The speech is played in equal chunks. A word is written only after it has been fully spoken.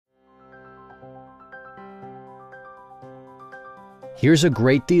Here's a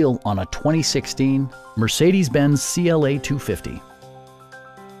great deal on a 2016 Mercedes-Benz CLA 250.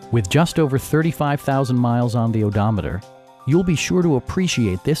 With just over 35,000 miles on the odometer, you'll be sure to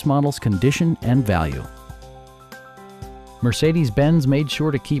appreciate this model's condition and value. Mercedes-Benz made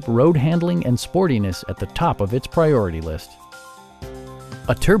sure to keep road handling and sportiness at the top of its priority list.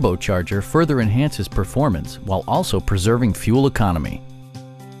 A turbocharger further enhances performance while also preserving fuel economy.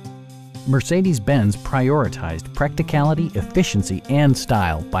 Mercedes-Benz prioritized practicality, efficiency, and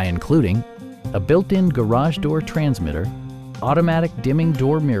style by including a built-in garage door transmitter, automatic dimming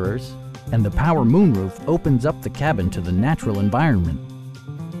door mirrors, and the power moonroof opens up the cabin to the natural environment.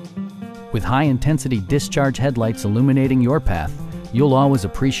 With high-intensity discharge headlights illuminating your path, you'll always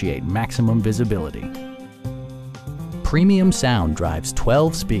appreciate maximum visibility. Premium sound drives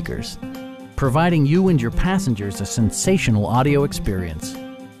 12 speakers, providing you and your passengers a sensational audio experience.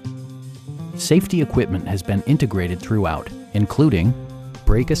 Safety equipment has been integrated throughout, including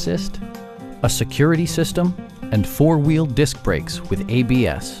brake assist, a security system, and four-wheel disc brakes with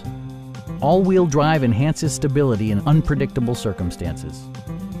ABS. All-wheel drive enhances stability in unpredictable circumstances.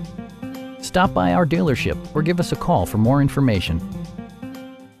 Stop by our dealership or give us a call for more information.